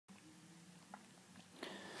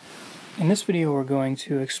In this video we're going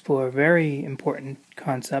to explore a very important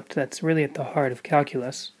concept that's really at the heart of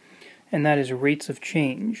calculus, and that is rates of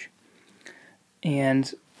change.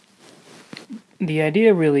 And the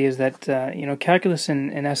idea really is that calculus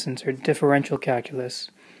in essence, or differential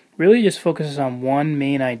calculus, really just focuses on one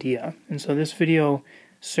main idea. And so this video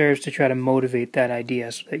serves to try to motivate that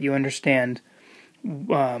idea so that you understand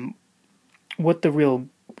what the real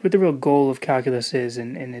goal of calculus is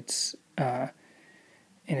in its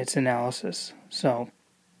analysis. So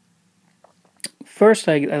first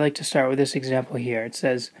I like to start with this example here. It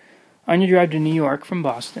says, on your drive to New York from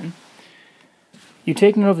Boston, you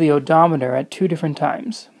take note of the odometer at two different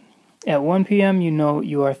times. At 1 p.m. you know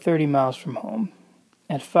you are 30 miles from home.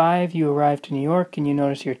 At 5 you arrive to New York and you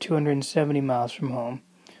notice you're 270 miles from home.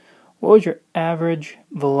 What was your average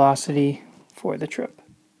velocity for the trip?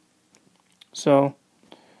 So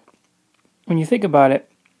when you think about it,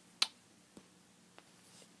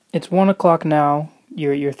 it's 1 o'clock now,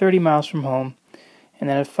 you're 30 miles from home, and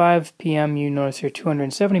then at 5 p.m. you notice you're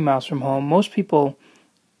 270 miles from home. Most people,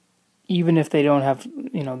 even if they don't have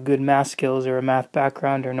good math skills or a math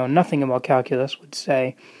background or know nothing about calculus, would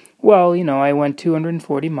say, well, I went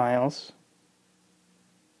 240 miles.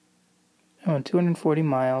 I went 240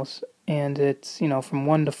 miles, and it's, from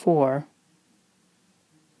 1 to 4.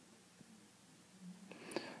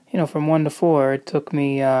 From 1 to 4, it took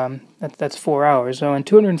me, that's 4 hours. So I went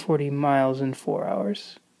 240 miles in 4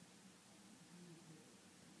 hours.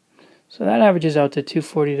 So that averages out to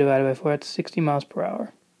 240 divided by 4. That's 60 miles per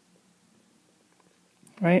hour.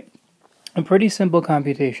 Right? A pretty simple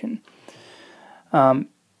computation.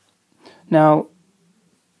 Now,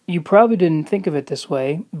 you probably didn't think of it this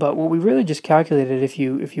way, but what we really just calculated, if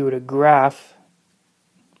you were to graph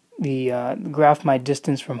my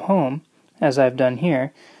distance from home, as I've done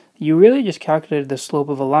here, you really just calculated the slope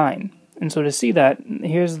of a line. And so to see that,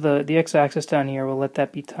 here's the x-axis down here. We'll let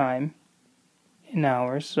that be time in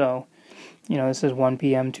hours. So, this is 1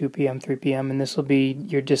 p.m., 2 p.m., 3 p.m., and this will be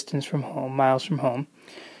your distance from home, miles from home.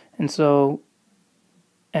 And so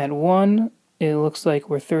at 1, it looks like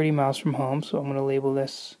we're 30 miles from home, so I'm going to label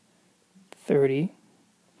this 30.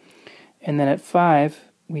 And then at 5,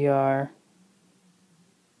 we are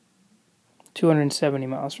 270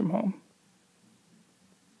 miles from home.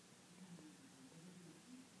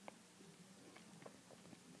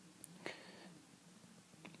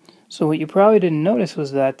 So what you probably didn't notice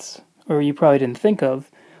was that, or you probably didn't think of,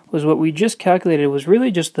 was what we just calculated was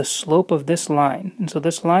really just the slope of this line. And so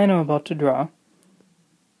this line I'm about to draw,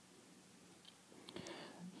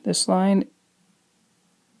 this line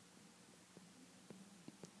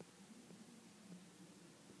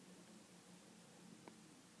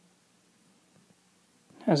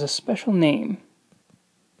has a special name.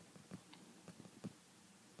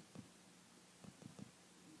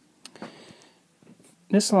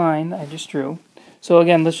 This line I just drew. So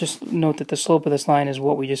again, let's just note that the slope of this line is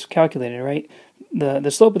what we just calculated, right? The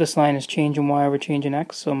slope of this line is change in y over change in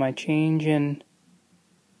x. So my change in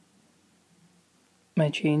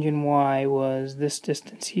y was this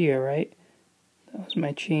distance here, right? That was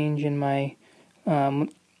my change in my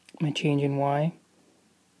change in y,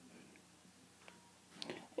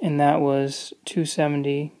 and that was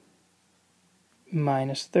 270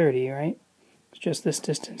 minus 30, right? It's just this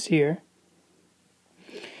distance here.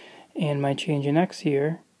 And my change in x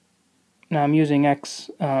here, now I'm using x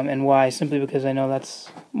and y simply because I know that's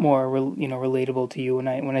more relatable to you. When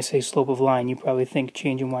I say slope of line, you probably think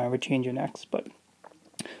change in y over change in x, but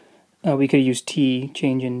we could use t,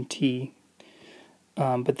 change in t,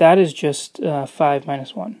 but that is just 5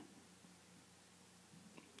 minus 1.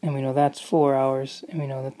 And we know that's 4 hours, and we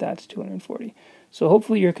know that that's 240. So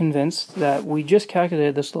hopefully you're convinced that we just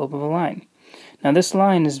calculated the slope of a line. Now this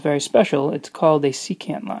line is very special. It's called a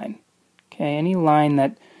secant line. Okay, any line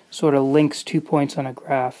that sort of links 2 points on a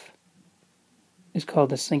graph is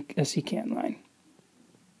called a secant line.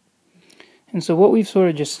 And so what we've sort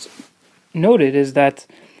of just noted is that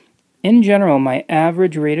in general, my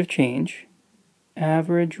average rate of change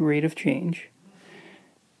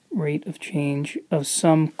of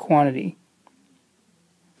some quantity.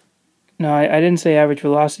 Now, I didn't say average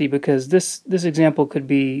velocity because this example could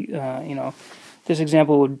be, this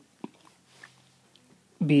example would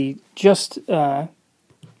be just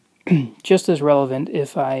just as relevant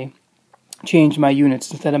if I changed my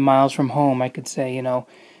units. Instead of miles from home, I could say,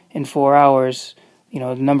 in 4 hours,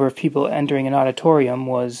 the number of people entering an auditorium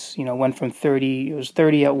was, went from 30, it was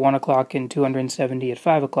 30 at 1 o'clock and 270 at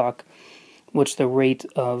 5 o'clock, which the rate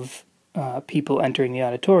of people entering the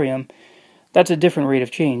auditorium. That's a different rate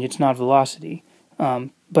of change. It's not velocity,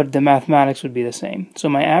 but the mathematics would be the same. So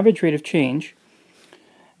my average rate of change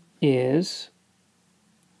is,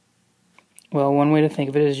 well, one way to think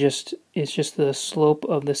of it is it's just the slope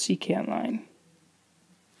of the secant line.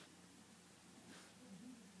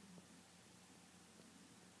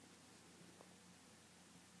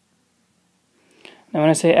 Now when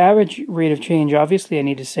I say average rate of change, obviously I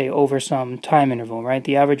need to say over some time interval, right?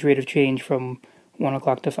 The average rate of change from 1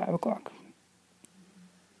 o'clock to 5 o'clock.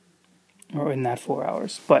 Or in that 4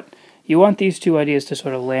 hours. But you want these two ideas to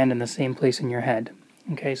sort of land in the same place in your head.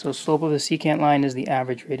 Okay, so slope of the secant line is the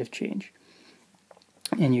average rate of change.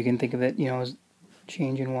 And you can think of it, as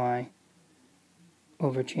change in y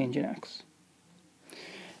over change in x.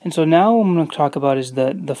 And so now what I'm going to talk about is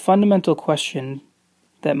the fundamental question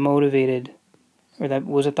that motivated, or that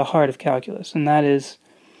was at the heart of calculus, and that is,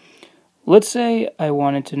 let's say I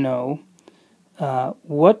wanted to know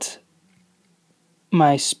what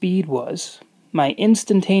my speed was, my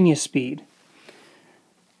instantaneous speed,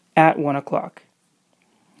 at 1 o'clock.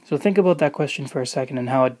 So think about that question for a second and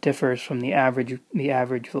how it differs from the average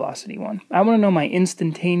velocity one. I want to know my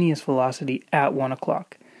instantaneous velocity at 1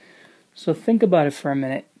 o'clock. So think about it for a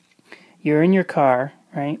minute. You're in your car,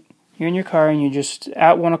 right? You're in your car and you just,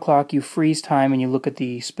 at 1 o'clock, you freeze time and you look at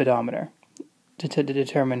the speedometer to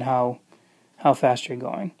determine how fast you're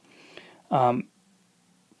going.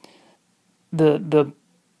 The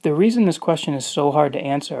reason this question is so hard to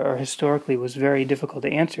answer, or historically was very difficult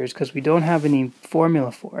to answer, is because we don't have any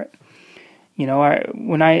formula for it.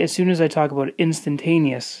 As soon as I talk about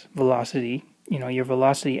instantaneous velocity, your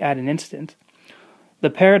velocity at an instant, the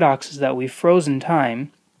paradox is that we've frozen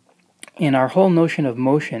time, and our whole notion of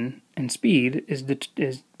motion and speed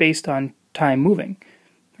is based on time moving,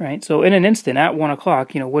 right? So in an instant, at 1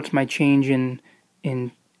 o'clock, what's my change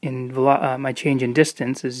my change in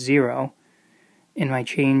distance is 0, and my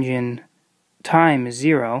change in time is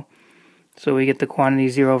 0. So we get the quantity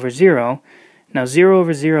 0 over 0. Now 0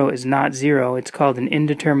 over 0 is not 0. It's called an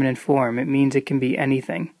indeterminate form. It means it can be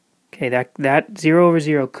anything. Okay, that 0 over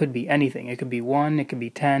 0 could be anything. It could be 1, it could be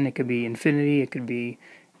 10, it could be infinity, it could be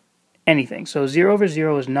anything. So 0 over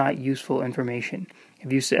 0 is not useful information.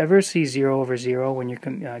 If you ever see 0 over 0 when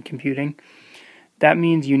you're computing, that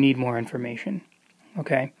means you need more information.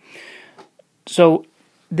 Okay? So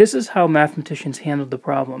this is how mathematicians handled the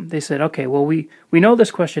problem. They said, okay, well, we know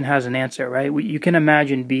this question has an answer, right? You can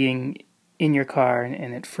imagine being in your car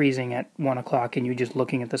and it freezing at 1 o'clock and you just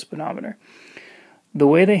looking at the speedometer. The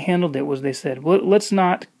way they handled it was they said, well, let's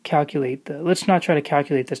not try to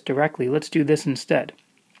calculate this directly. Let's do this instead.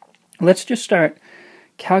 Let's just start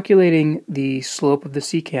calculating the slope of the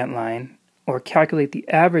secant line, or calculate the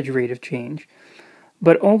average rate of change,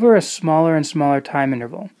 but over a smaller and smaller time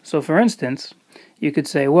interval. So for instance, you could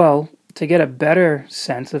say, well, to get a better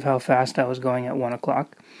sense of how fast I was going at 1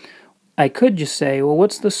 o'clock, I could just say, well,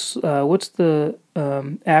 what's the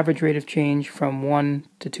average rate of change from 1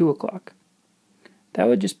 to 2 o'clock? That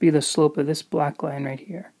would just be the slope of this black line right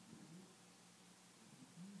here.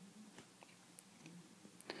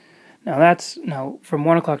 Now from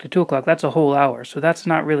 1 o'clock to 2 o'clock, that's a whole hour, so that's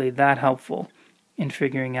not really that helpful in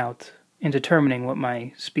determining what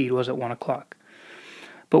my speed was at 1 o'clock.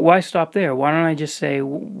 But why stop there? Why don't I just say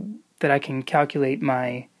that I can calculate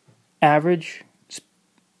my average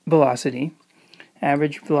velocity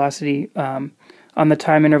on the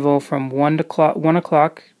time interval from 1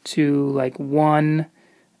 o'clock to like 1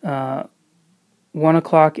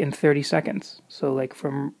 o'clock and 30 seconds. So like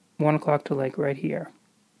from 1 o'clock to like right here.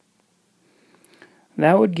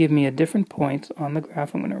 That would give me a different point on the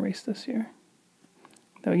graph. I'm going to erase this here.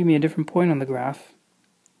 That would give me a different point on the graph.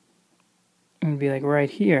 It would be like right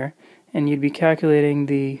here, and you'd be calculating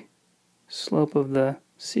the slope of the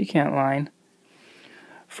secant line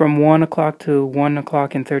from 1 o'clock to 1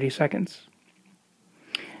 o'clock and 30 seconds.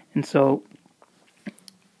 And so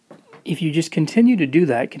if you just continue to do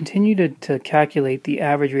that, continue to calculate the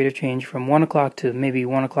average rate of change from 1 o'clock to maybe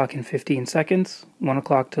 1 o'clock in 15 seconds, 1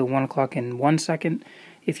 o'clock to 1 o'clock in 1 second,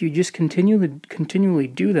 if you just continually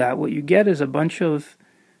do that, what you get is a bunch of,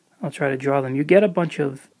 I'll try to draw them, you get a bunch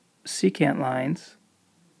of secant lines.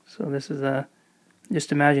 So this is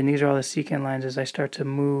just imagine these are all the secant lines as I start to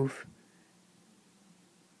move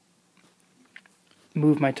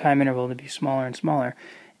my time interval to be smaller and smaller.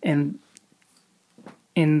 And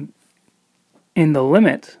in the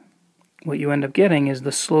limit, what you end up getting is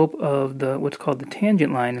the slope of what's called the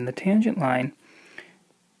tangent line, and the tangent line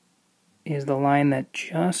is the line that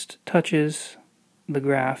just touches the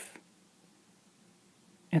graph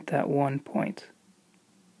at that one point.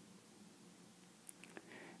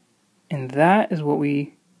 And that is what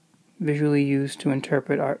we visually use to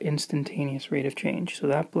interpret our instantaneous rate of change. So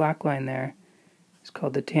that black line there is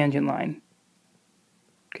called the tangent line.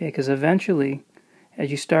 Okay, because eventually, as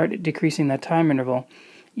you start decreasing that time interval,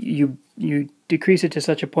 you decrease it to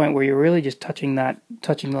such a point where you're really just touching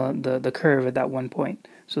the curve at that one point.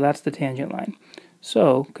 So that's the tangent line.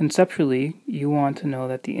 So conceptually, you want to know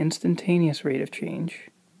that the instantaneous rate of change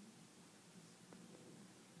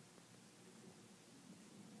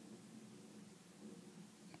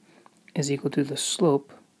is equal to the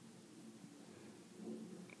slope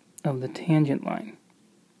of the tangent line.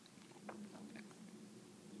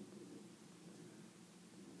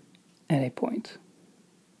 At a point.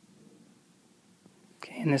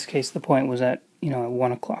 Okay, in this case, the point was at, at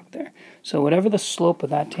 1 o'clock there. So whatever the slope of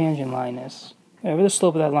that tangent line is, whatever the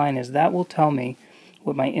slope of that line is, that will tell me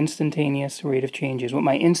what my instantaneous rate of change is, what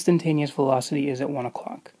my instantaneous velocity is at 1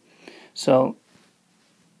 o'clock. So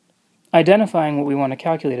identifying what we want to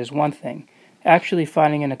calculate is one thing. Actually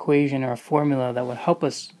finding an equation or a formula that would help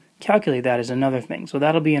us calculate that is another thing. So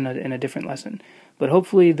that'll be in a different lesson. But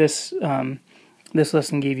hopefully this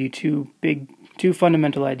lesson gave you two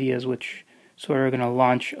fundamental ideas which sort of are going to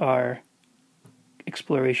launch our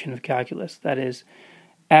exploration of calculus. That is,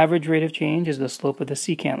 average rate of change is the slope of the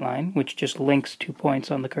secant line, which just links 2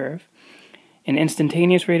 points on the curve. An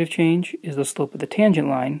instantaneous rate of change is the slope of the tangent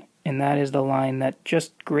line, and that is the line that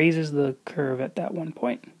just grazes the curve at that one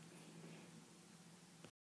point.